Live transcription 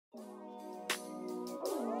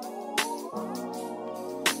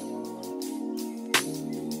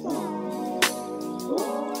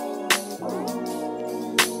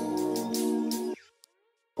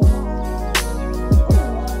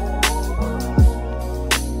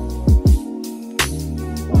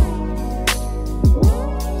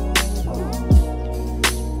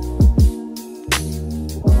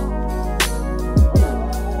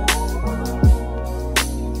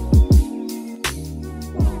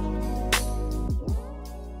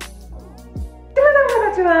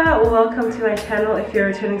Baratuwa, welcome to my channel. If you're a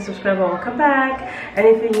returning subscriber, welcome back, and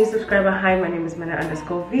if you're a new subscriber, hi, my name is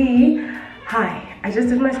Mana_V. Hi, I just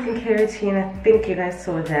did my skincare routine. I think you guys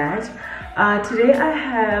saw that. Today I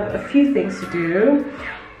have a few things to do,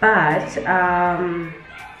 but I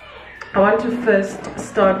want to first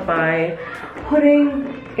start by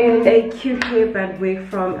putting in a cute hairband wig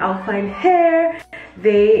from Elfine hair.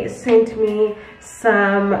 They sent me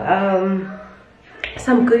some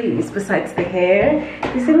goodies besides the hair.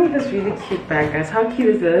 They sent me this really cute bag, guys. How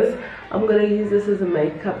cute is this? I'm gonna use this as a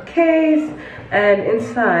makeup case, and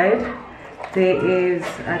inside there is,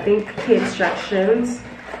 I think, care instructions,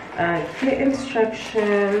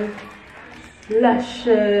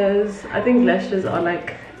 lashes. I think lashes are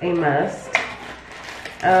like a must.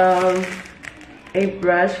 A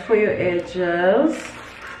brush for your edges.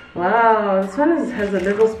 Wow, this one has a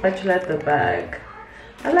little spatula at the back.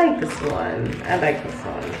 I like this one.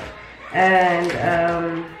 And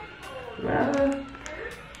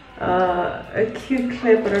a cute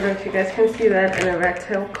clip. I don't know if you guys can see that, and a rat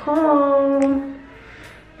tail comb,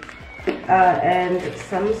 and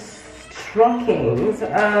some stockings.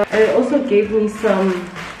 And it also gave me some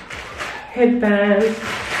headbands.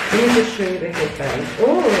 Let me just show you the headbands.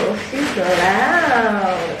 Oh, she's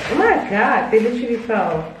loud. Oh my god, they literally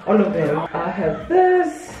fell, all of them. I have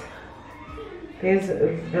this. There's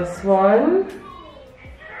this one.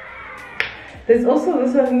 There's also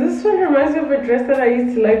this one. This one reminds me of a dress that I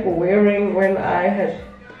used to like wearing when I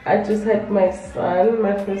just had my son,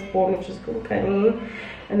 my firstborn, which is Kinky.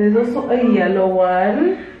 And there's also a yellow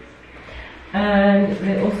one. And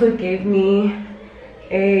they also gave me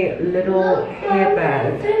a little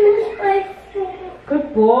hairband.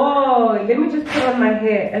 Good boy. Let me just put on my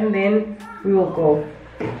hair and then we will go.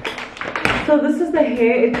 So this is the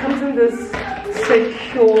hair. It comes in this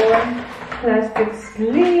secure plastic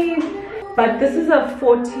sleeve, but this is a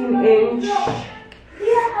 14-inch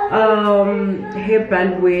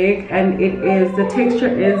hairband wig, and the texture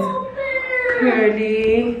is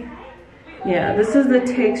curly. Yeah, this is the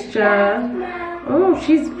texture. Oh,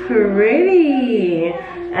 she's pretty.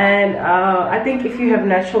 And I think if you have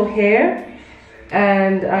natural hair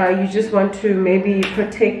and you just want to maybe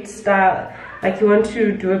protect style, like you want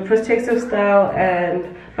to do a protective style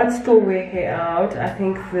but still wear hair out, I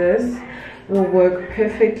think this will work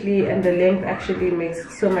perfectly, and the length actually makes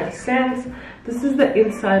so much sense. This is the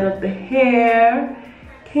inside of the hair.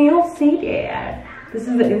 Can you all see that? This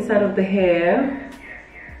is the inside of the hair.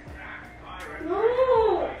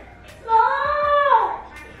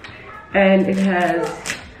 And it has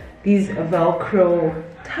these Velcro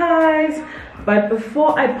ties. But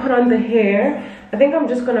before I put on the hair, I think I'm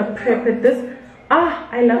just gonna prep it.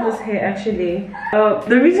 I love this hair actually.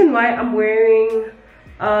 The reason why I'm wearing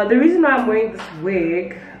this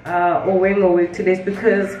wig, or wearing a wig today, is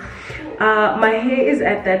because my hair is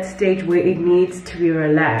at that stage where it needs to be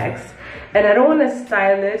relaxed, and I don't want to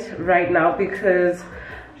style it right now because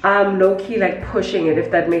I'm low-key like pushing it, if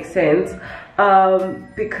that makes sense.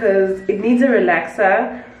 Because it needs a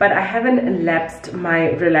relaxer, but I haven't elapsed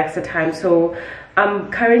my relaxer time, so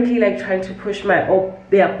I'm currently like trying to push my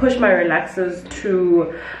relaxers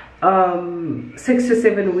to 6 to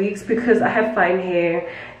 7 weeks, because I have fine hair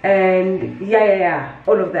and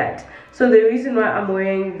all of that. So the reason why I'm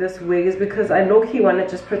wearing this wig is because I low-key want to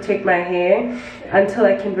just protect my hair until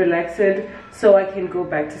I can relax it, so I can go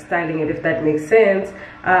back to styling it, if that makes sense.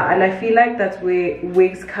 And I feel like that's where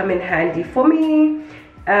wigs come in handy for me.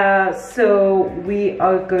 So we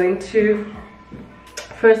are going to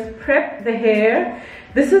first prep the hair.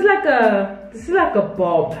 This is like a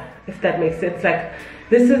bob, if that makes sense. Like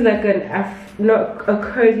this is like a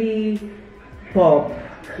curly bob.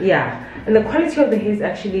 Yeah, and the quality of the hair is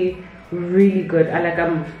actually really good.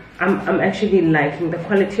 I'm actually liking the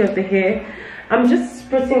quality of the hair. I'm just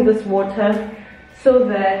spritzing this water so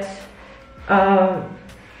that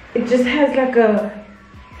it just has like a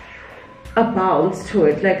bounce to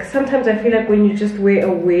it. Like sometimes I feel like when you just wear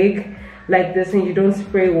a wig like this and you don't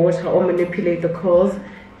spray water or manipulate the curls,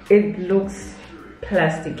 it looks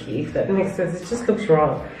plasticky, if that makes sense. It just looks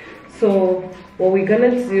wrong. So what we're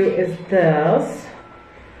gonna do is this.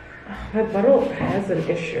 My bottle has an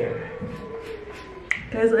issue,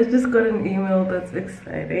 guys. I just got an email that's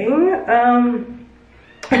exciting.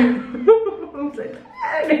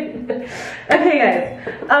 Okay guys,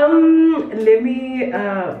 let me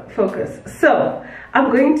focus. So I'm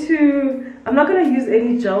not gonna use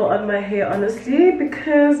any gel on my hair, honestly,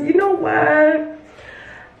 because you know what,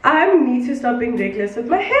 I need to stop being reckless with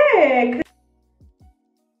my hair.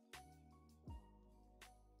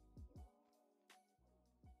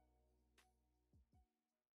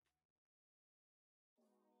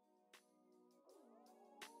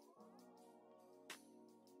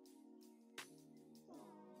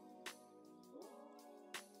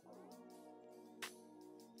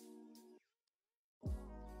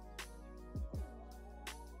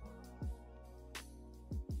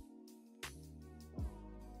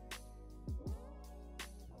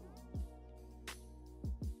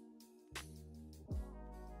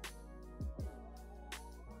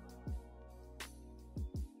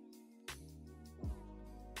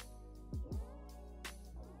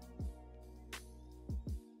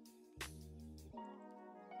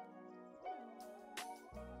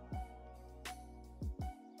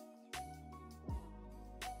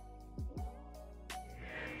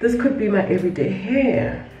 this could be my everyday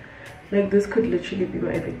hair. Like this could literally be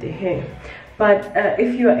my everyday hair. But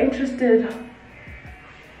if you are interested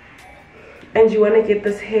and you want to get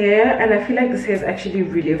this hair, and I feel like this hair is actually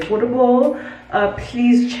really affordable,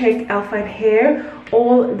 please check Elfine hair.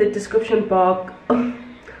 All the description box,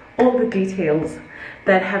 all the details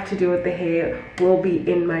that have to do with the hair will be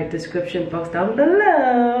in my description box down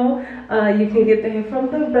below. You can get the hair from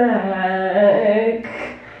the back.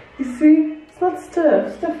 You see, it's not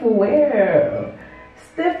stiff. Stiff where?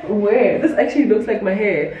 Stiff where? This actually looks like my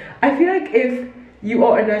hair. I feel like if you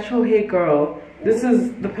are a natural hair girl, this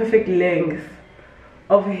is the perfect length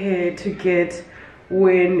of hair to get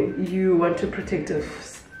when you want to protect your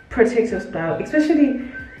style, especially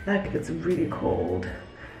like it's really cold.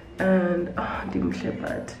 And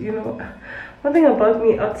but you know, one thing about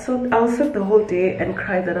me, I'll sit the whole day and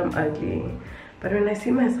cry that I'm ugly, but when I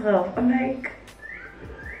see myself, I'm like,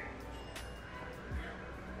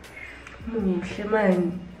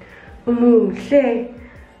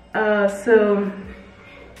 so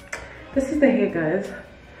this is the hair, guys.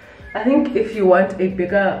 I think if you want a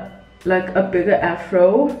bigger, like a bigger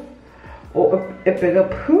afro or a bigger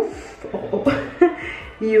poof,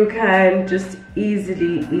 you can just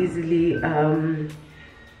easily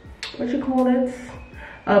what you call it,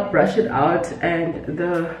 brush it out, and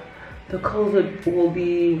the curls will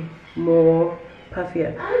be more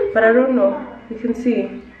puffier. But I don't know, you can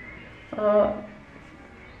see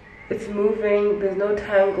it's moving, there's no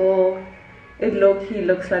tangle, it low-key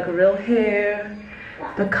looks like real hair.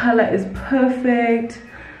 The color is perfect.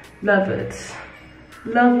 Love it.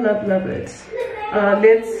 Love it.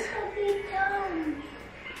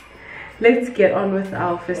 Let's get on with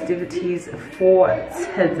our festivities for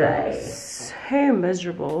today. Hey,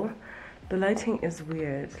 miserable. The lighting is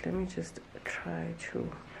weird. Let me just try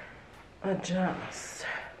to adjust.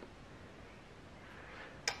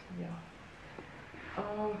 Yeah.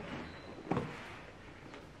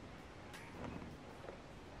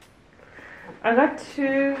 I got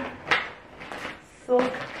 2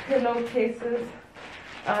 silk pillowcases.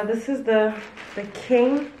 This is the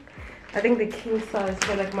king. I think the king size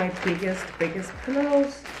for like my biggest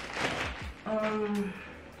pillows.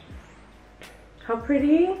 How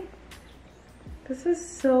pretty. This is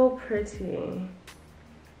so pretty.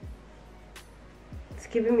 It's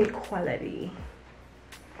giving me quality.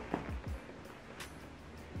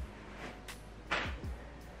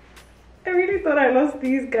 I really thought I lost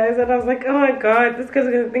these, guys, and I was like, oh my god, this guy's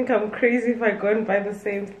gonna think I'm crazy if I go and buy the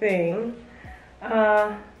same thing.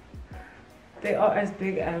 They are as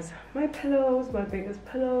big as my pillows, my biggest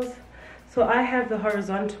pillows. So I have the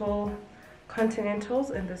horizontal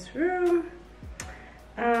continentals in this room.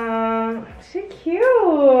 She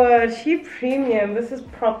cute, she premium. This is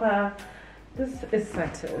proper, this is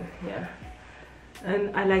satin, yeah.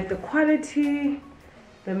 And I like the quality.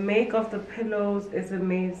 The make of the pillows is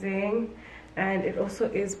amazing, and it also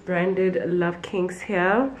is branded Love Kinks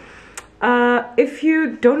here. If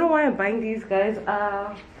you don't know why I'm buying these, guys,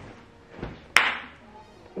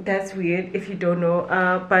 that's weird if you don't know,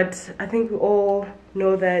 but I think we all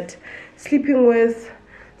know that sleeping with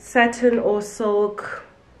satin or silk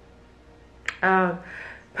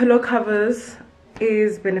pillow covers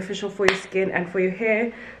is beneficial for your skin and for your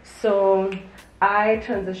hair. So I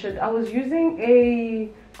transitioned. I was using a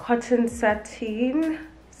cotton satin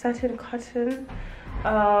cotton,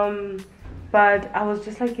 but I was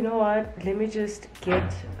just like, you know what, let me just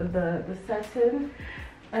get the satin.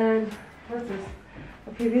 And what's this?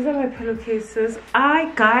 Okay, these are my pillowcases.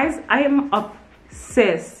 Guys, I am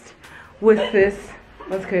obsessed with this.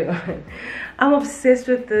 What's going on? I'm obsessed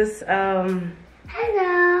with this hello,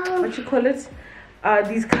 what you call it,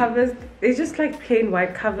 these covers. They're just like plain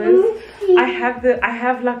white covers. I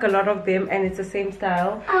have like a lot of them, and it's the same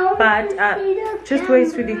style, but just wait,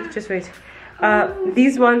 sweetie, just wait.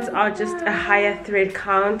 These ones are just a higher thread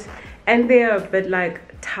count, and they're a bit like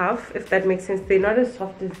tough, if that makes sense. They're not as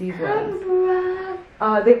soft as these ones.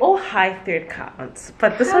 They're all high thread counts,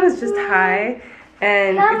 but this one is just high,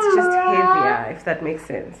 and it's just heavier, if that makes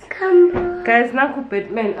sense. Guys, now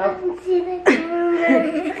Batman up.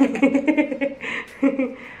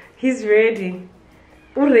 He's ready.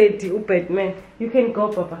 Already, Batman. You can go,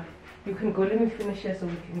 Papa. You can go. Let me finish here so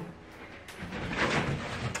we can.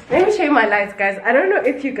 Let me show you my lights, guys. I don't know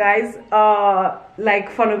if you guys like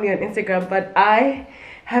follow me on Instagram, but I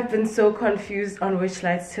have been so confused on which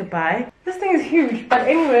lights to buy. This thing is huge, but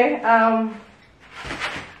anyway, I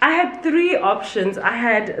had 3 options. I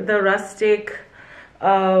had the rustic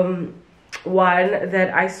one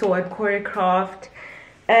that I saw at Choreographed,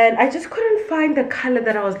 and I just couldn't find the color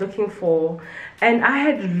that I was looking for. And I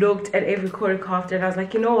had looked at every choreographed and I was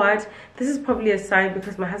like, you know what, this is probably a sign,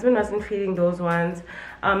 because my husband wasn't feeling those ones.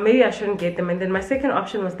 Maybe I shouldn't get them. And then my second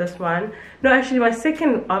option was this one. No, actually my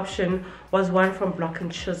second option was one from Block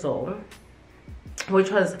and Chisel, which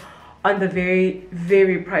was on the very,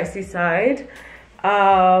 very pricey side.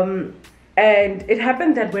 And it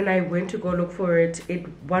happened that when I went to go look for it,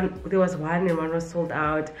 there was one and one was sold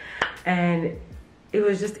out, and it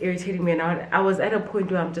was just irritating me. And I was at a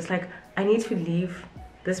point where I'm just like, I need to leave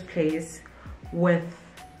this place with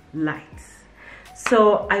lights.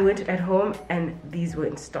 So I went at home and these were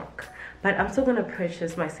in stock, but I'm still gonna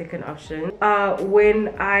purchase my second option.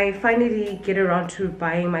 When I finally get around to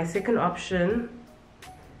buying my second option,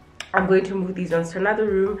 I'm going to move these ones to another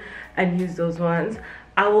room and use those ones.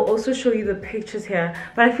 I will also show you the pictures here,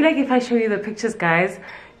 but I feel like if I show you the pictures, guys,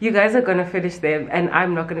 you guys are gonna finish them and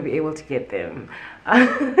I'm not gonna be able to get them.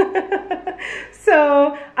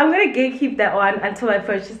 So I'm gonna gatekeep that one until I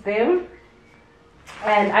purchase them.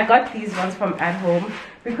 And I got these ones from At Home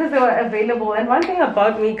because they were available. And one thing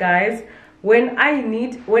about me, guys,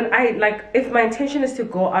 if my intention is to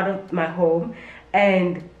go out of my home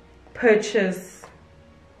and purchase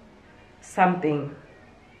something,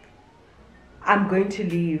 I'm going to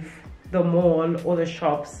leave the mall or the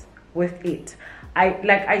shops with it.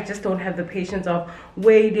 I just don't have the patience of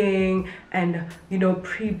waiting and, you know,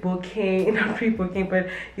 pre-booking, not pre-booking, but,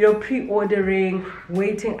 you know, pre-ordering,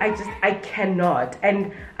 waiting. I cannot.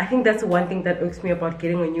 And I think that's the one thing that irks me about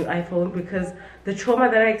getting a new iPhone, because the trauma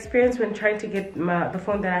that I experienced when trying to get the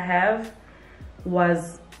phone that I have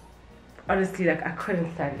was honestly, like, I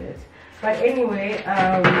couldn't stand it. But anyway,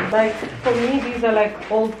 like, for me, these are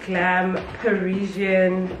like old glam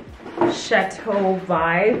Parisian chateau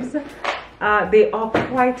vibes. They are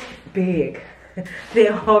quite big. They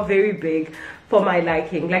are very big for my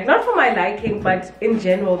liking. Like, not for my liking, but in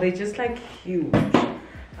general, they're just like huge.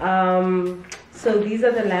 So these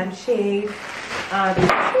are the lampshades. There's 2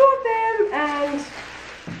 of them, and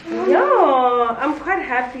yeah, I'm quite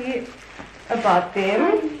happy about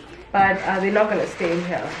them. But they're not gonna stay in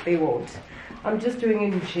here. They won't. I'm just doing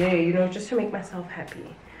it in J, you know, just to make myself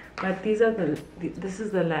happy. But these are this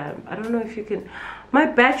is the lamp. I don't know if you can. My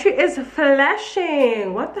battery is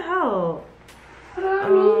flashing. What the hell?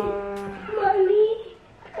 Mommy,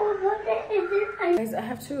 what is it? Guys, I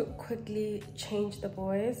have to quickly change the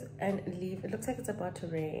boys and leave. It looks like it's about to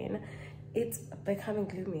rain. It's becoming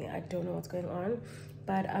gloomy. I don't know what's going on,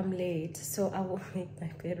 but I'm late, so I will make my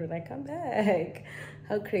bed when I come back.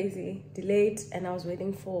 How crazy. Delayed, and I was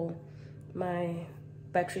waiting for my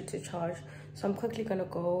battery to charge. So I'm quickly gonna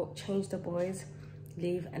go change the boys,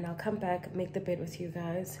 leave, and I'll come back, make the bed with you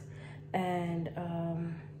guys, and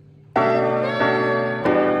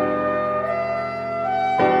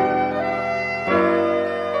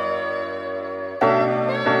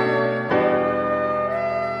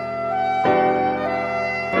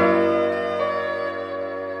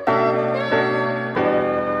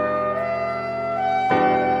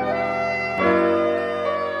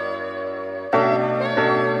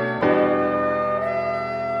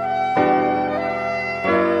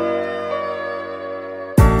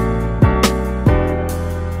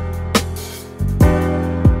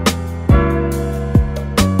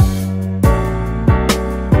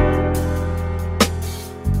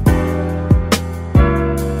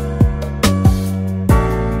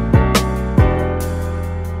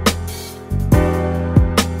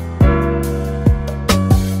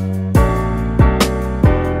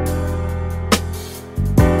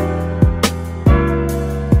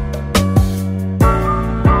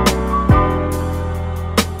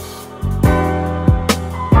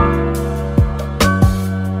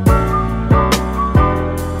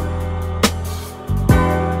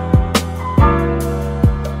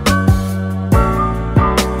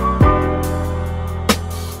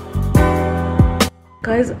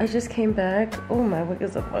guys, I just came back. Oh, my wig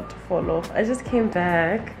is about to fall off. I just came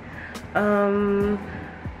back.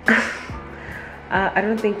 I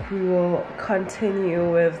don't think we will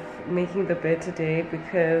continue with making the bed today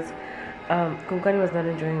because Kunkani was not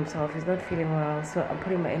enjoying himself. He's not feeling well, so I'm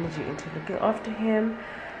putting my energy into looking after him,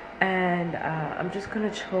 and I'm just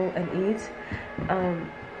gonna chill and eat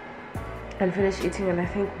and finish eating, and I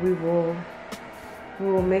think we will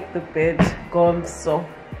make the bed gone. So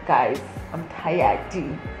guys, I'm tired.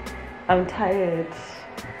 I'm tired,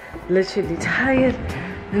 literally tired.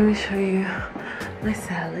 Let me show you my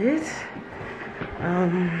salad.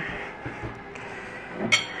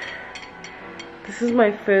 This is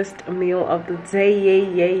my first meal of the day.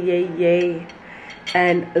 Yay,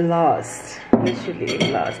 and last,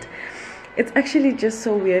 literally last. It's actually just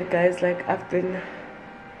so weird, guys. Like I think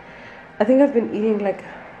I've been eating like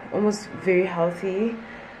almost very healthy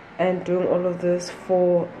and doing all of this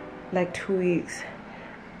for like 2 weeks,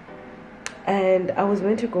 and I was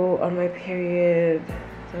meant to go on my period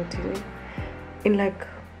in like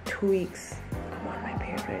 2 weeks. I'm on my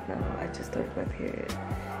period right now. I just started my period.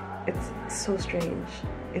 It's so strange.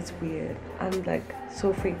 It's weird. I'm like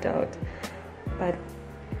so freaked out, but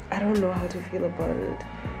I don't know how to feel about it.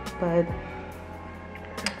 But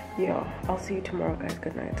yeah, I'll see you tomorrow, guys.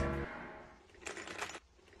 Good night.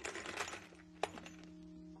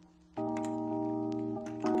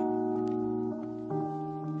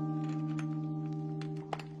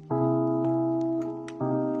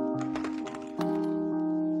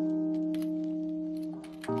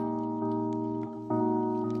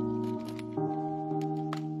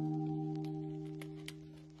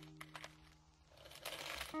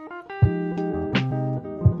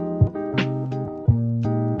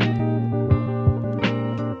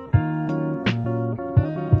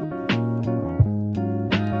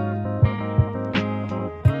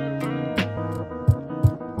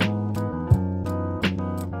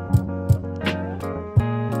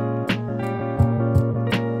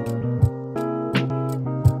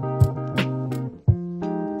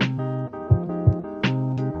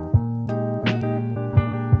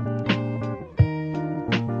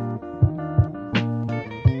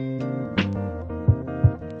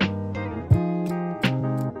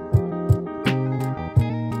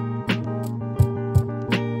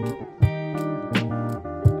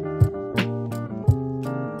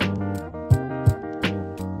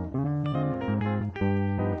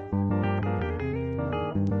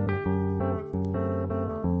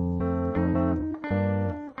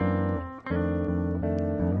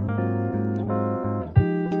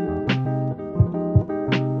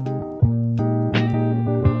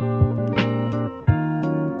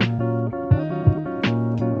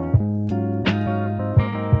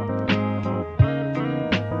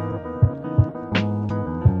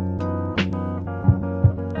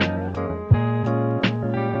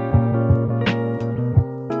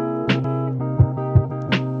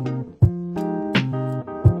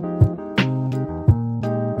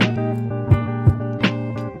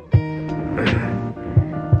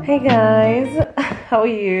 Hey guys, how are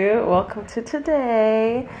you? Welcome to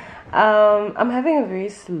today. I'm having a very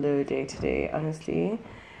slow day today, honestly.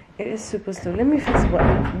 It is super slow. Let me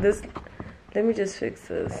just fix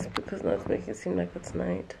this because now it's making it seem like it's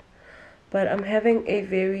night. But I'm having a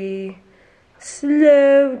very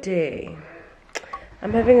slow day.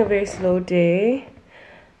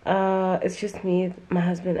 It's just me, my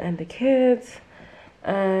husband, and the kids.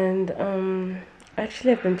 And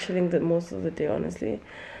actually I've been chilling most of the day, honestly.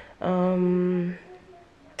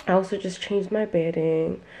 I also just changed my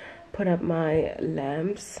bedding, put up my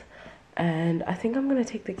lamps, and I think I'm gonna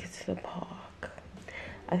take the kids to the park.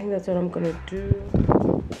 I think that's what I'm gonna do.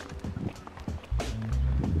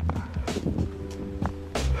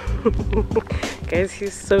 Guys,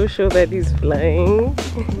 he's so sure that he's flying.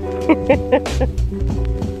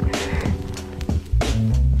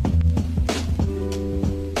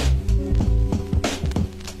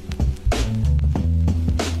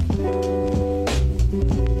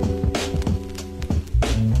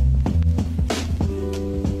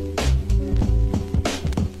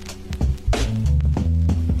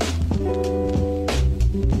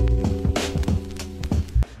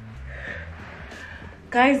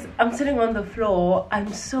 Guys, I'm sitting on the floor.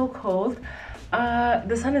 I'm so cold.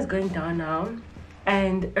 The sun is going down now,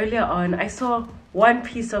 and earlier on I saw one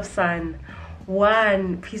piece of sun.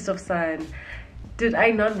 Did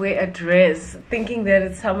I not wear a dress thinking that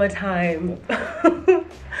it's summertime?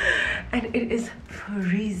 And it is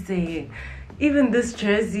freezing. Even this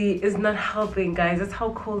jersey is not helping, guys. That's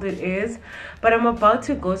how cold it is. But I'm about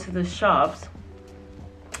to go to the shops,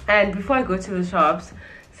 and before I go to the shops,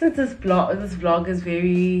 since this vlog is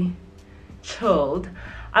very chilled,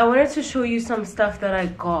 I wanted to show you some stuff that I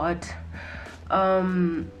got.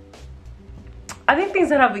 I think things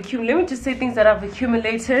that I've accumulated. Let me just say things that I've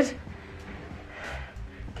accumulated.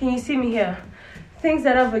 Can you see me here? Things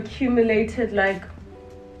that I've accumulated like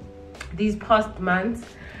these past months,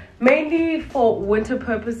 mainly for winter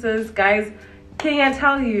purposes. Guys, can I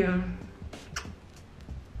tell you,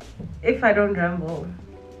 if I don't ramble,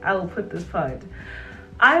 I will put this part.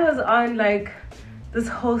 I was on like this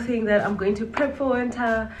whole thing that I'm going to prep for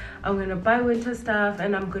winter, I'm going to buy winter stuff,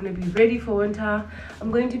 and I'm going to be ready for winter.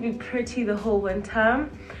 I'm going to be pretty the whole winter,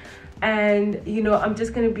 and you know, I'm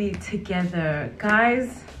just going to be together.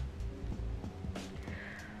 Guys,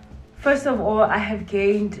 First of all, I have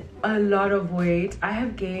gained a lot of weight. I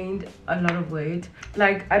have gained a lot of weight.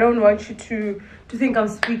 Like, I don't want you to think I'm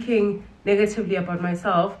speaking negatively about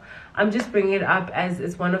myself. I'm just bringing it up as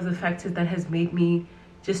it's one of the factors that has made me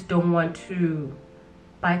just don't want to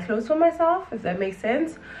buy clothes for myself, if that makes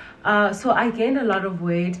sense. So I gained a lot of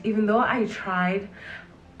weight. Even though I tried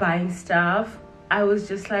buying stuff, I was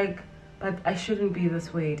just like, but I shouldn't be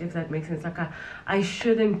this weight, if that makes sense. Like, I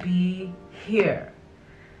shouldn't be here.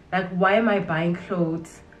 Like, why am I buying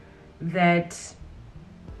clothes that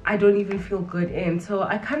I don't even feel good in? So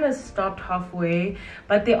I kind of stopped halfway.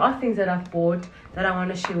 But there are things that I've bought that I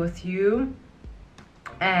want to share with you.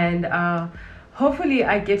 And hopefully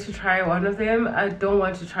I get to try one of them. I don't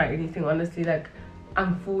want to try anything, honestly. Like,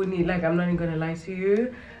 I'm fully, like, I'm not even going to lie to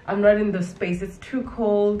you. I'm not in the space. It's too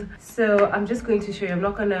cold. So I'm just going to show you. I'm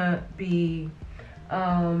not going to be,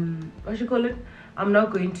 what you call it? I'm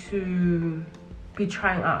not going to be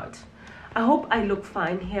trying out. I hope I look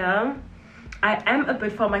fine here. I am a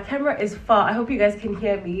bit far. My camera is far. I hope you guys can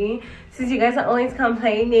hear me, since you guys are always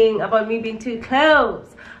complaining about me being too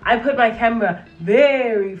close. I put my camera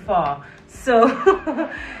very far. So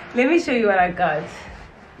let me show you what I got.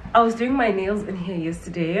 I was doing my nails in here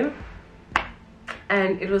yesterday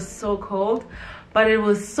and it was so cold, but it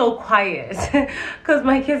was so quiet because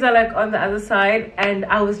my kids are like on the other side, and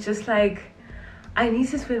I was just like, I need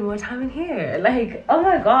to spend more time in here. Like, oh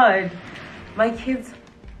my god, my kids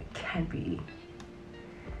can't be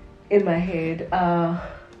in my head.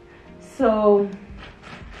 So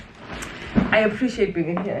I appreciate being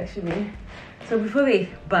in here, actually. So before they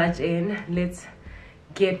budge in, let's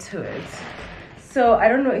get to it. So I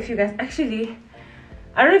don't know if you guys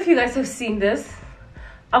have seen this.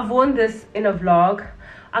 I've worn this in a vlog.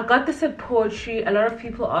 I got this at Poetry. A lot of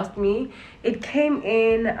people asked me. It came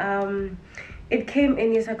in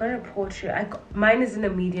yes, I got it at Poetry. Mine is in a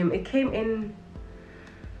medium. It came in,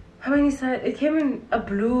 how many sizes? It came in a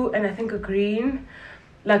blue and I think a green,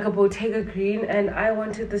 like a Bottega green, and I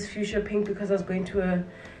wanted this fuchsia pink because I was going to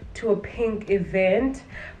a pink event.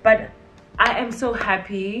 But I am so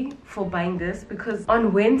happy for buying this because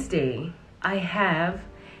on Wednesday I have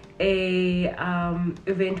a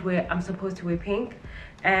event where I'm supposed to wear pink,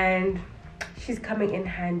 and she's coming in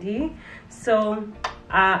handy. So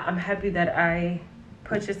I'm happy that I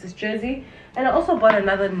purchased this jersey. And I also bought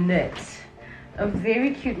another knit, a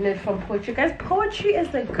very cute knit from Poetry. Guys, Poetry is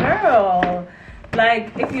the girl.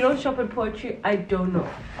 Like, if you don't shop at Poetry, I don't know.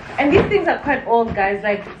 And these things are quite old, guys.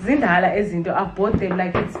 Like, Zindala is Zindo. I've bought them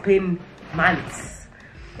like it's been months,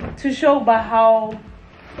 to show by how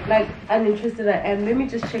like uninterested I am. Let me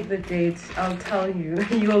just check the dates. I'll tell you.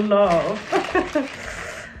 You'll laugh.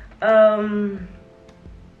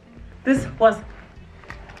 This was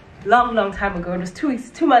long time ago. It was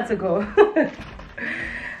 2 months ago.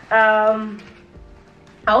 I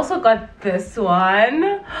also got this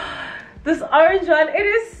one, this orange one. It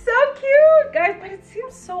is so cute, guys, but it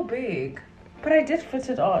seems so big. But I did fit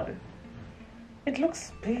it on. It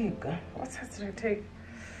looks big. What size did I take?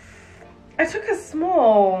 I took a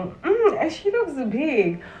small. And she looks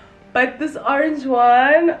big. But this orange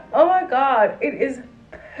one, oh my god, it is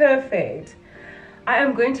perfect. I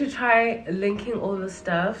am going to try linking all the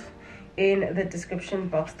stuff in the description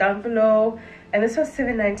box down below. And this was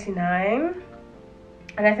 $7.99.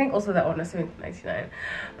 And I think also that one was $7.99.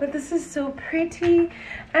 But this is so pretty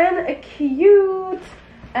and cute.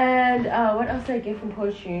 And what else did I get from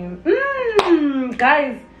Poetry?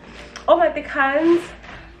 Guys, all my thick hands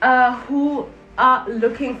who are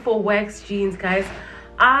looking for wax jeans, guys,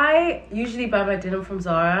 I usually buy my denim from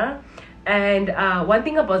Zara. And one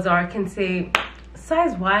thing about Zara, I can say,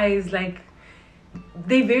 size wise, like,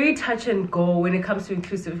 they very touch and go when it comes to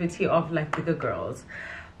inclusivity of like bigger girls.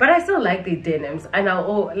 But I still like the denims, and I'll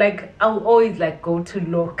always like go to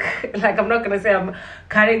look. Like, I'm not gonna say I'm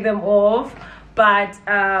cutting them off, but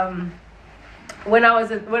when I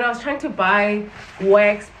was trying to buy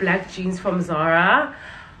wax black jeans from Zara,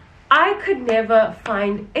 I could never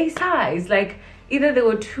find a size. Like, either they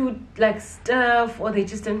were too like stiff or they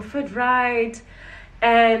just didn't fit right.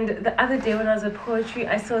 And the other day when I was at Poetry,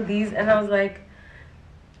 I saw these and I was like,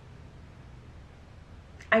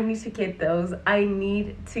 I need to get those. I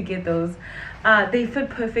need to get those. They fit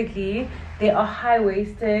perfectly. They are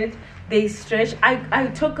high-waisted. They stretch. I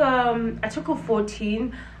took a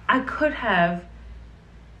 14. I could have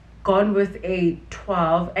gone with a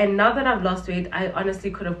 12, and now that I've lost weight, I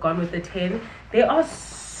honestly could have gone with the 10. They are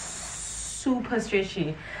super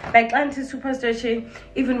stretchy. Like, aren't super stretchy.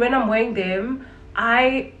 Even when I'm wearing them,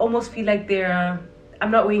 I almost feel like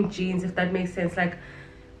I'm not wearing jeans, if that makes sense. Like,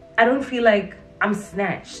 I don't feel like I'm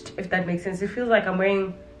snatched, if that makes sense. It feels like I'm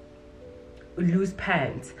wearing loose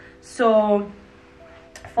pants. So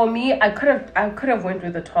for me, I could have went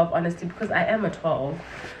with a 12, honestly, because I am a 12,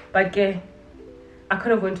 but I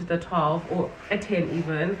could have went with a 12 or a 10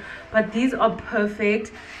 even. But these are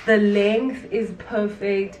perfect. The length is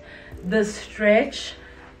perfect, the stretch,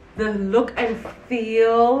 the look and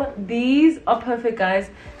feel, these are perfect, guys.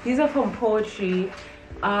 These are from Poetry.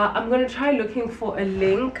 I'm gonna try looking for a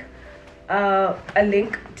link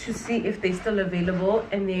to see if they're still available,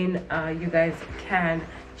 and then you guys can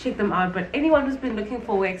check them out. But anyone who's been looking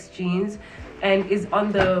for wax jeans and is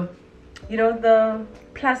on the, you know, the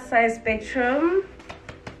plus size spectrum,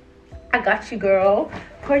 I got you, girl.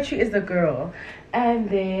 Poetry is the girl. And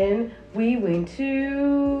then we went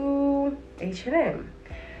to H&M,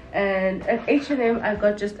 and at H&M I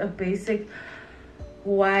got just a basic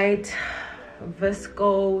white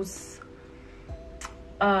viscose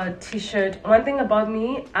t-shirt. One thing about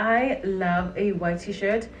me, I love a white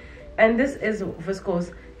t-shirt, and this is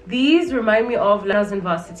viscose. These remind me of when I was in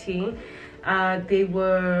varsity. They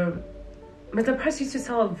were, Mr. Price used to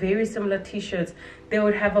sell very similar t-shirts. They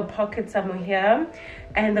would have a pocket somewhere here,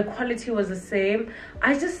 and the quality was the same.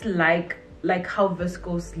 I just like how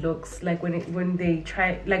viscose looks like when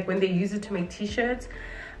they use it to make t-shirts.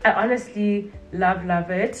 I honestly love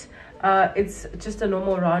it. It's just a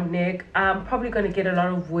normal round neck. I'm probably gonna get a lot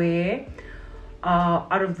of wear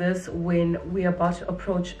out of this when we're about to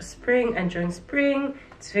approach spring, and during spring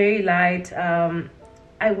it's very light.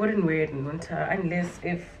 I wouldn't wear it in winter unless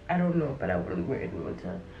if I don't know, but I wouldn't wear it in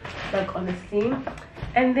winter, like, honestly.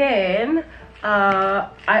 And then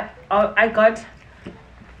I got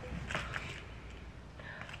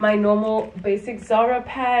my normal basic Zara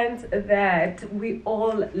pants that we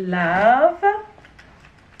all love.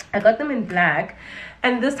 I got them in black,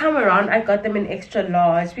 and this time around I got them in extra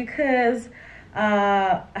large because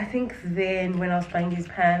I think then when I was buying these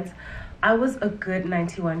pants, I was a good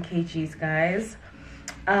 91 kgs, guys.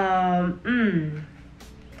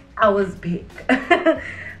 I was big.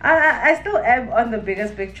 I still am on the bigger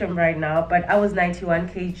spectrum right now, but I was 91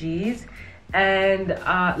 kgs, and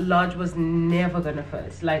large was never gonna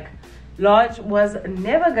fit. Like, large was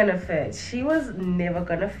never gonna fit. She was never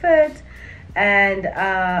gonna fit. And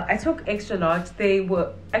I took extra large. They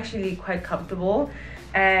were actually quite comfortable,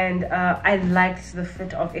 and I liked the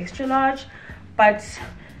fit of extra large. But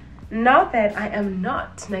now that I am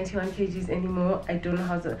not 91 kgs anymore, I don't know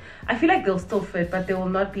how to, I feel like they'll still fit, but they will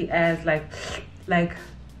not be as like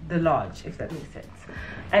the large, if that makes sense.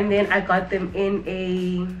 And then I got them in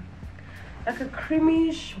a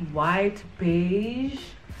creamish white beige.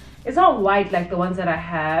 It's not white like the ones that I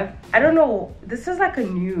have. I don't know, this is like a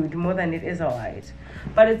nude more than it is a white,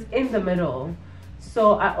 but it's in the middle.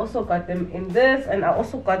 So I also got them in this, and I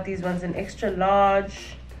also got these ones in extra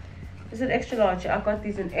large. Is it extra large? I got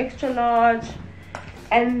these in extra large.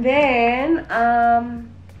 And then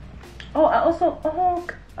oh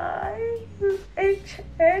guys,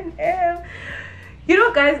 H&M. You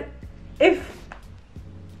know, guys, if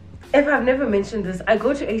I've never mentioned this, I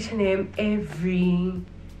go to H&M every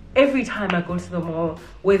time I go to the mall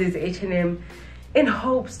where there's H&M, in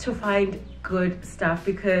hopes to find good stuff,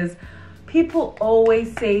 because people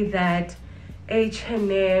always say that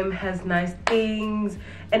H&M has nice things,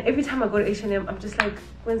 and every time I go to H&M, I'm just like,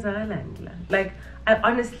 when's the island? Like, I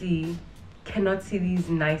honestly cannot see these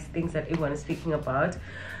nice things that everyone is speaking about.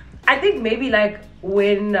 I think maybe like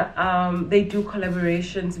when they do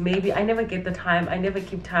collaborations, maybe I never get the time. I never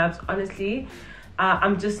keep tabs, honestly.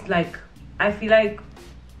 I'm just like, I feel like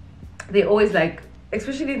they always like,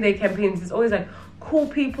 especially in their campaigns, it's always like cool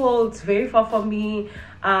people. It's very far from me.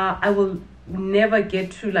 I will never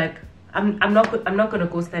get to like, I'm not gonna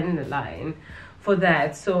go stand in the line for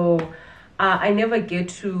that. So I never get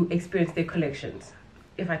to experience their collections,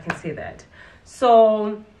 if I can say that.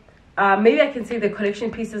 So maybe I can say the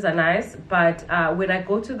collection pieces are nice, but when I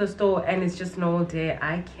go to the store and it's just normal day,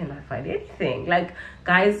 I cannot find anything. Like,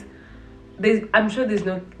 guys, I'm sure there's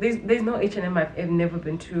no H&M I've never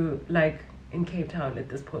been to, like, in Cape Town at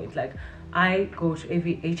this point. Like, I go to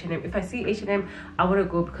every H&M. If I see H&M, I want to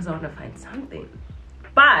go because I want to find something.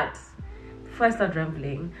 But before I start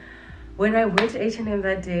rambling, when I went to H&M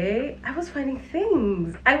that day, I was finding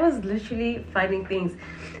things. I was literally finding things.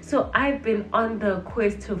 So I've been on the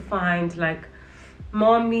quest to find like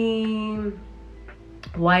mommy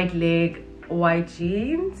wide leg white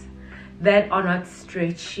jeans that are not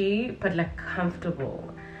stretchy but like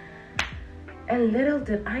comfortable. And little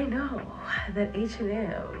did I know that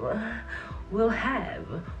H&M will have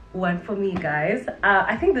one for me, guys.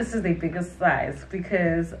 I think this is the biggest size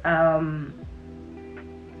because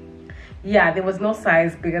yeah, there was no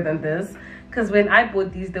size bigger than this. because when I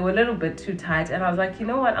bought these, they were a little bit too tight, and I was like, you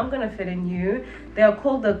know what, I'm gonna fit in you. They are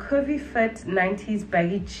called the Curvy Fit 90s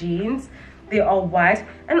baggy jeans. They are white,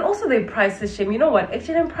 and also their prices shame. You know what,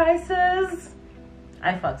 H&M prices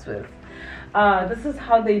I fucks with. This is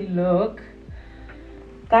how they look,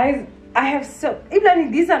 guys. I have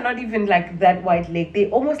even these are not even like that wide leg, they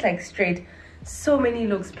almost like straight. So many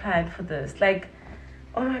looks planned for this, like,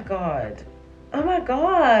 oh my god, oh my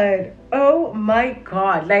god, oh my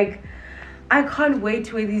god, like I can't wait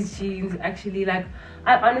to wear these jeans. Actually, like,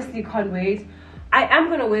 I honestly can't wait. I am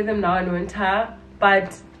gonna wear them now in winter,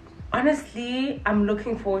 but honestly I'm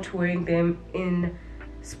looking forward to wearing them in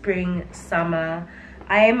spring, summer.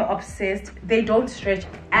 I am obsessed. They don't stretch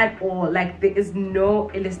at all, like there is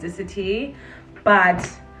no elasticity, but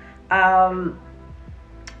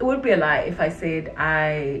it would be a lie if I said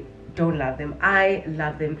I don't love them. I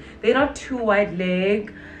love them. They're not too wide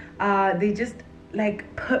leg. They just like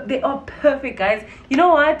they are perfect, guys. You know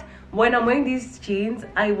what, when I'm wearing these jeans,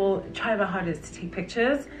 I will try my hardest to take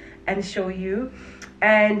pictures and show you.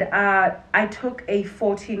 And I took a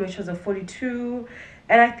 14, which was a 42,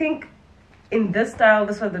 and I think in this style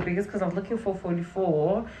this was the biggest because I was looking for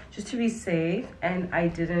 44 just to be safe, and I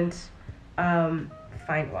didn't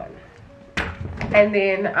find one. And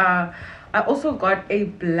then I also got a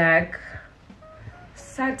black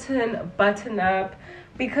satin button-up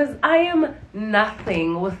because I am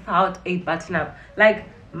nothing without a button-up. Like,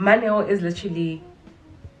 my nail is literally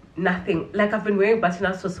nothing. Like, I've been wearing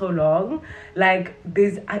button-ups for so long, like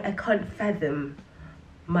I can't fathom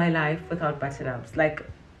my life without button-ups. Like,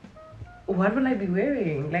 what will I be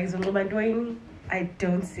wearing? Like, I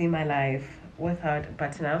don't see my life without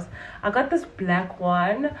button-ups. I got this black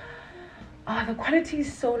one. Oh, the quality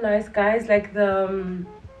is so nice, guys. Like, the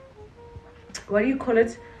what do you call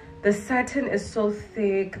it, the satin is so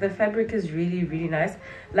thick, the fabric is really, really nice.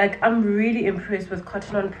 Like, I'm really impressed with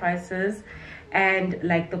Cotton On prices and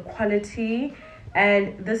like the quality.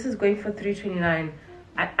 And this is going for $329.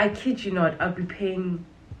 I kid you not, I'll be paying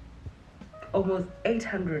almost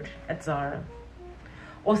 800 at Zara,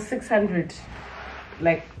 or 600,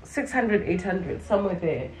 like 600, 800, somewhere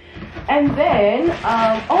there. And then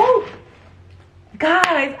oh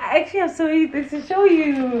guys, I actually have so many things to show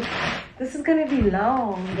you. This is gonna be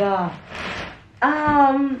long.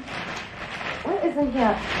 What is in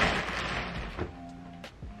here?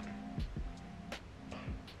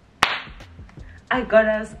 I got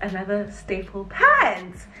us another staple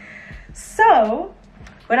pants. So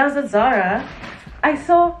when I was at Zara, I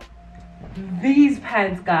saw these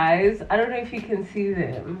pants, guys. I don't know if you can see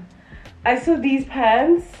them. I saw these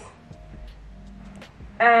pants,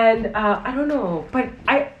 and I don't know, but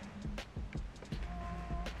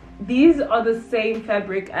these are the same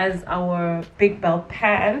fabric as our big belt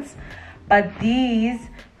pants, but these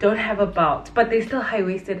don't have a belt, but they're still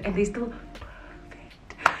high-waisted and they're still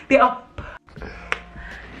perfect. They are,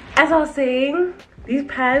 as I was saying, these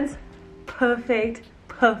pants, perfect,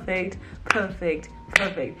 perfect, perfect,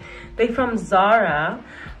 perfect. They're from Zara.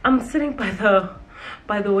 I'm sitting by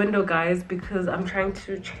the window, guys, because I'm trying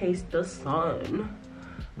to chase the sun.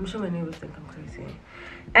 I'm sure my neighbors think I'm crazy.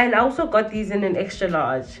 And I also got these in an extra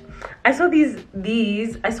large. I saw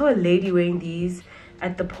I saw a lady wearing these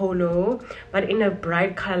at the Polo, but in a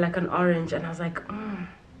bright color, like an orange, and I was like,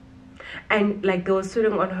 and like they were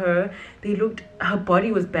sitting on her, her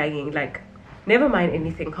body was banging. Like, never mind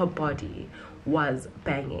anything, her body was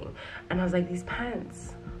banging. And I was like, these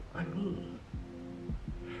pants on me,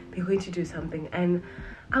 they're going to do something. And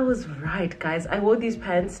I was right, guys. I wore these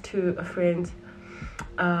pants to a friend's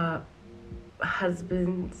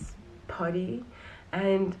husband's party,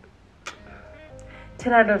 and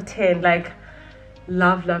 10 out of 10. Like,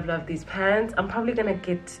 love these pants. I'm probably gonna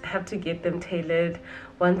have to get them tailored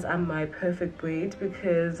once I'm my perfect weight,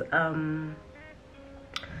 because I'm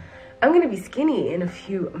gonna be skinny in a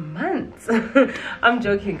few months. I'm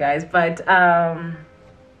joking, guys, but I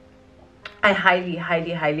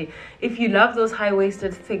highly, if you love those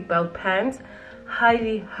high-waisted thick belt pants,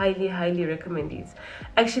 highly recommend these.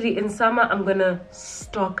 Actually, in summer I'm gonna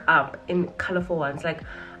stock up in colorful ones. Like,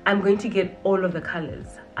 I'm going to get all of the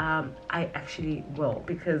colors. I actually will,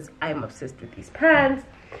 because I'm obsessed with these pants.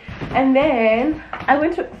 And then I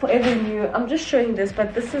went to Forever New. I'm just showing this,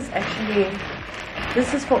 but this is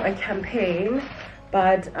for a campaign,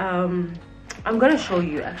 but I'm gonna show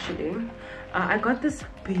you. Actually, I got this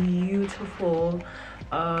beautiful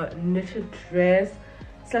knitted dress.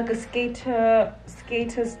 It's like a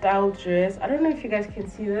skater style dress. I don't know if you guys can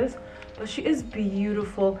see this, but she is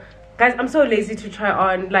beautiful, guys. I'm so lazy to try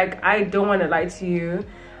on. Like, I don't want to lie to you.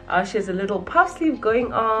 She has a little puff sleeve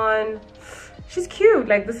going on. she's cute.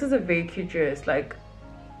 Like, this is a very cute dress. Like,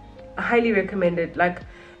 I highly recommend it. Like,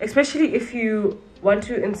 especially if you want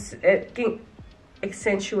to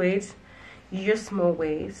accentuate your small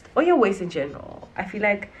waist or your waist in general. I feel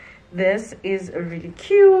like this is really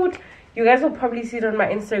cute. You guys will probably see it on my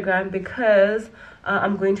Instagram because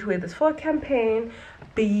I'm going to wear this for a campaign.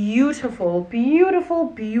 Beautiful, beautiful,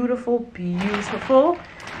 beautiful, beautiful.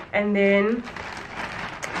 And then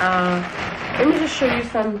let me just show you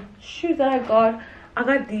some shoes that I got. I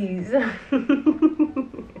got these.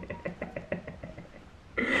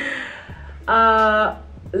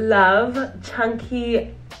 Love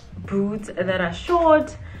chunky boots that are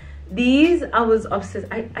short. These, I was obsessed.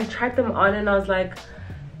 I tried them on and I was like,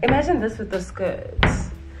 imagine this with the skirts.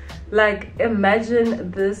 Like,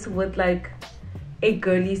 imagine this with like a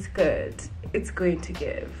girly skirt. It's going to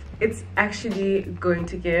give. It's actually going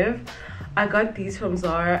to give. I got these from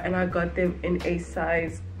Zara and I got them in a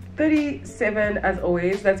size 37 as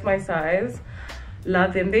always. That's my size.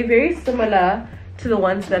 Love them. They're very similar to the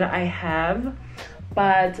ones that I have,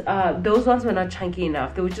 but those ones were not chunky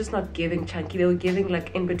enough. They were just not giving chunky. They were giving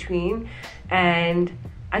like in between. And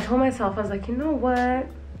I told myself, I was like, you know what,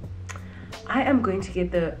 I am going to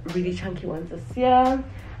get the really chunky ones this year.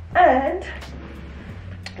 And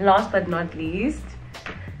last but not least,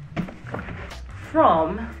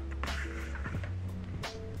 from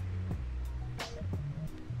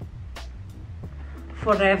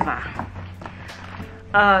Forever.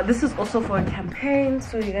 This is also for a campaign,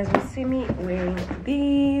 so you guys will see me wearing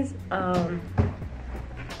these.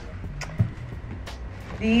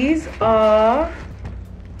 These are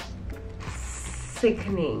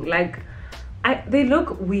sickening. Like, they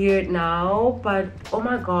look weird now, but oh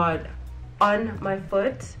my god, on my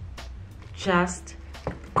foot, just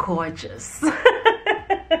gorgeous.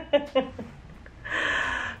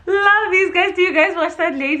 Love these guys. Do you guys watch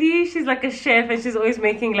that lady? She's like a chef and she's always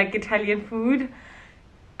making like Italian food.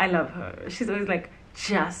 I love her. She's always like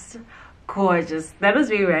just gorgeous. That was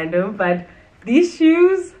very random, but these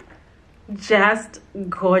shoes, just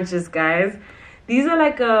gorgeous, guys. These are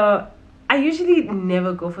like I usually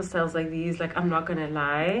never go for styles like these, like, I'm not gonna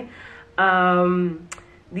lie.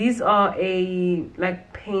 These are a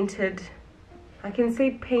like painted, I can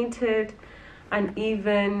say painted,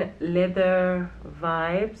 uneven leather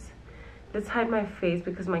vibes. Let's hide my face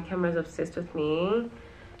because my camera is obsessed with me.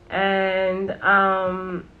 And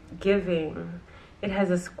giving. It has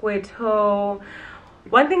a square toe.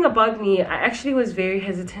 One thing about me, I actually was very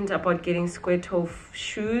hesitant about getting square toe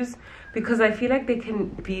shoes because I feel like they can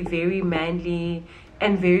be very manly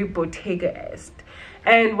and very Bottega-esque.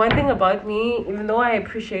 And one thing about me, even though I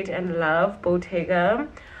appreciate and love Bottega,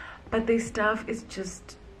 but their stuff is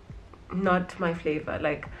just not my flavor.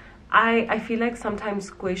 Like, I feel like sometimes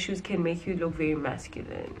square shoes can make you look very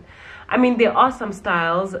masculine. I mean, there are some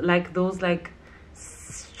styles like those like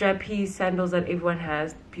strappy sandals that everyone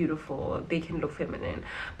has, beautiful, they can look feminine,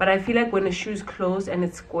 but I feel like when a shoe's closed and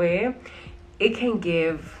it's square, it can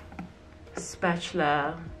give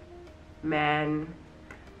spatula man,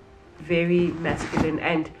 very masculine,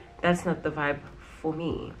 and that's not the vibe for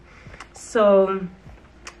me. So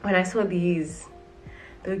when I saw these,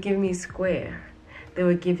 they were giving me square, they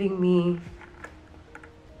were giving me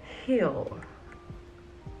heel,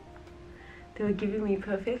 they were giving me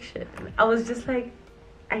perfection. I was just like,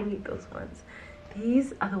 I need those ones.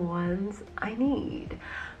 These are the ones I need.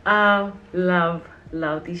 Love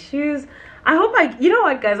these shoes. I hope you know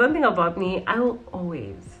what, guys, one thing about me, I will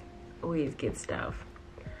always get stuff,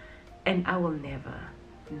 and I will never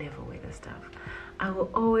wear the stuff. I will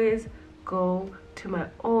always go to my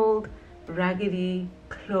old raggedy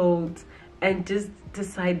clothes and just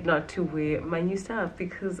decide not to wear my new stuff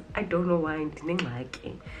because I don't know why I didn't like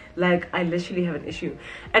it. Like, I literally have an issue.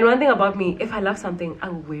 And one thing about me, if I love something, I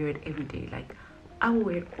will wear it every day. Like, I will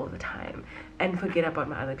wear it all the time and forget about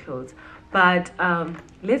my other clothes. But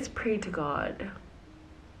let's pray to God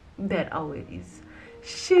that I'll wear these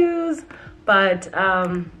shoes. But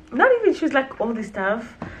not even shoes, like all this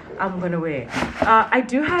stuff I'm gonna wear. I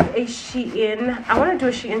do have a Shein. I want to do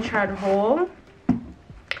a Shein chart haul.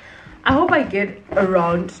 I hope I get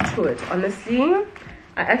around to it, honestly.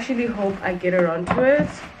 I actually hope I get around to it,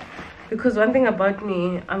 because one thing about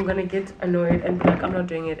me, I'm gonna get annoyed and be like, I'm not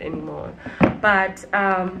doing it anymore. But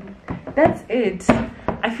that's it.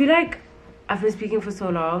 I feel like I've been speaking for so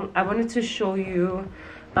long. I wanted to show you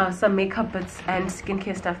some makeup bits and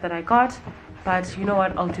skincare stuff that I got, but you know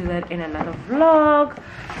what, I'll do that in another vlog.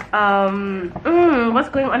 What's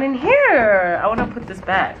going on in here? I want to put this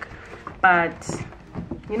back, but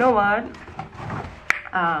you know what,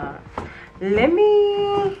 let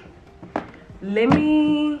me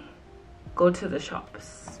go to the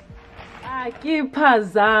shops.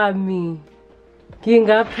 Akiphazami.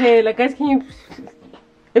 Gingaphela. Guys, can you...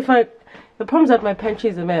 The problem is that my pantry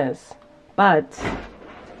is a mess. But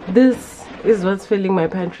this is what's filling my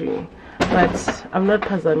pantry. But I'm not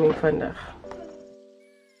phazami vandag.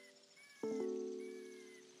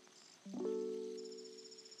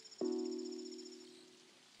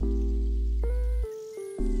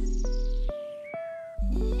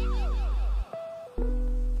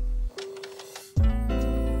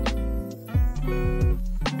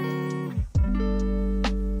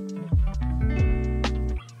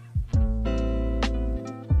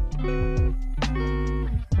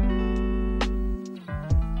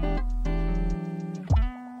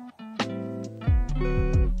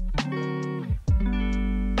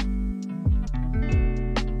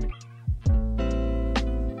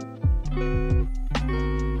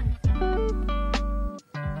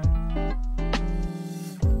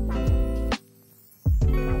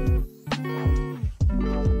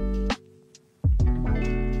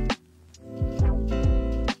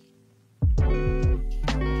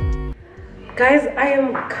 Guys, I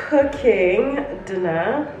am cooking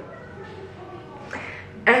dinner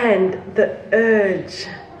and the urge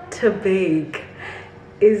to bake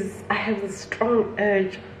is, I have a strong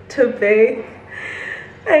urge to bake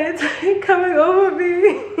and it's like coming over me.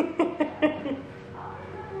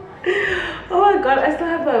 Oh my god, I still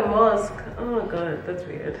have my mask. Oh my god, that's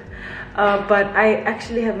weird. But I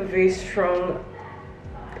actually have a very strong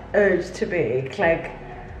urge to bake. Like,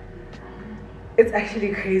 it's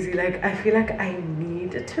actually crazy. Like, I feel like I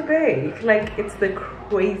need to bake. Like, it's the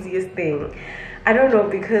craziest thing. I don't know,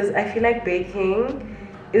 because I feel like baking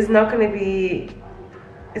is not gonna be,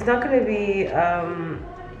 it's not gonna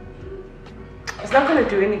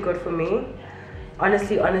do any good for me.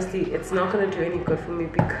 Honestly, it's not gonna do any good for me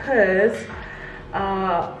because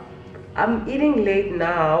I'm eating late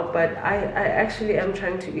now, but I actually am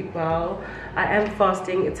trying to eat well. I am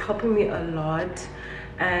fasting. It's helping me a lot.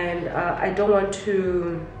 And I don't want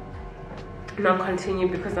to not continue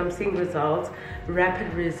because I'm seeing results,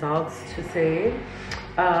 rapid results to say.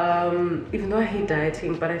 Even though I hate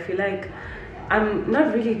dieting, but I feel like I'm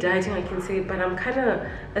not really dieting, I can say, but I'm kind of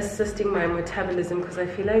assisting my metabolism because I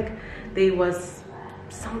feel like there was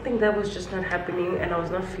something that was just not happening and I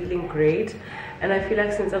was not feeling great. And I feel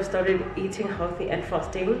like since I've started eating healthy and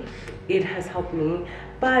fasting, it has helped me.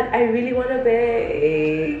 But I really want to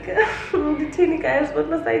bake. Tell me guys, what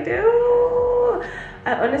must I do?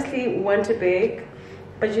 I honestly want to bake,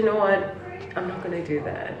 but you know what? I'm not gonna do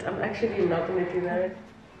that. I'm actually not gonna do that.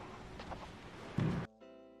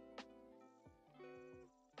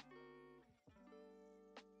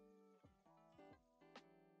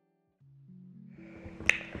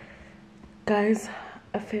 Guys,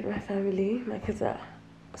 I fed my family. My kids are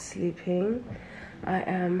sleeping. I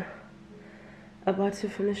am about to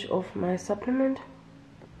finish off my supplement.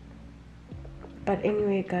 But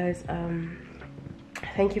anyway, guys,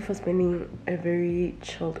 thank you for spending a very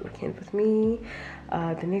chilled weekend with me.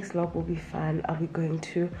 The next vlog will be fun. I'll be going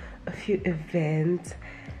to a few events,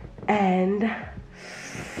 and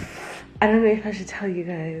I don't know if I should tell you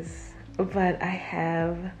guys, but I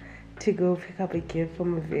have to go pick up a gift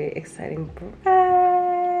from a very exciting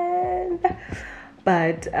brand.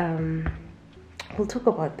 But we'll talk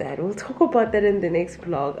about that. We'll talk about that in the next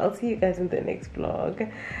vlog. I'll see you guys in the next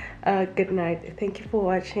vlog. Good night. Thank you for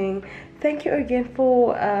watching. Thank you again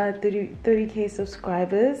for 30k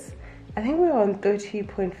subscribers. I think we're on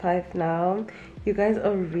 30.5 now. You guys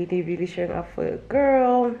are really showing up for a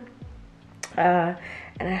girl, and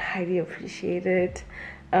I highly appreciate it.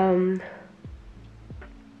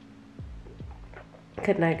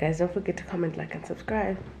 Good night, guys. Don't forget to comment, like, and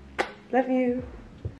subscribe. Love you.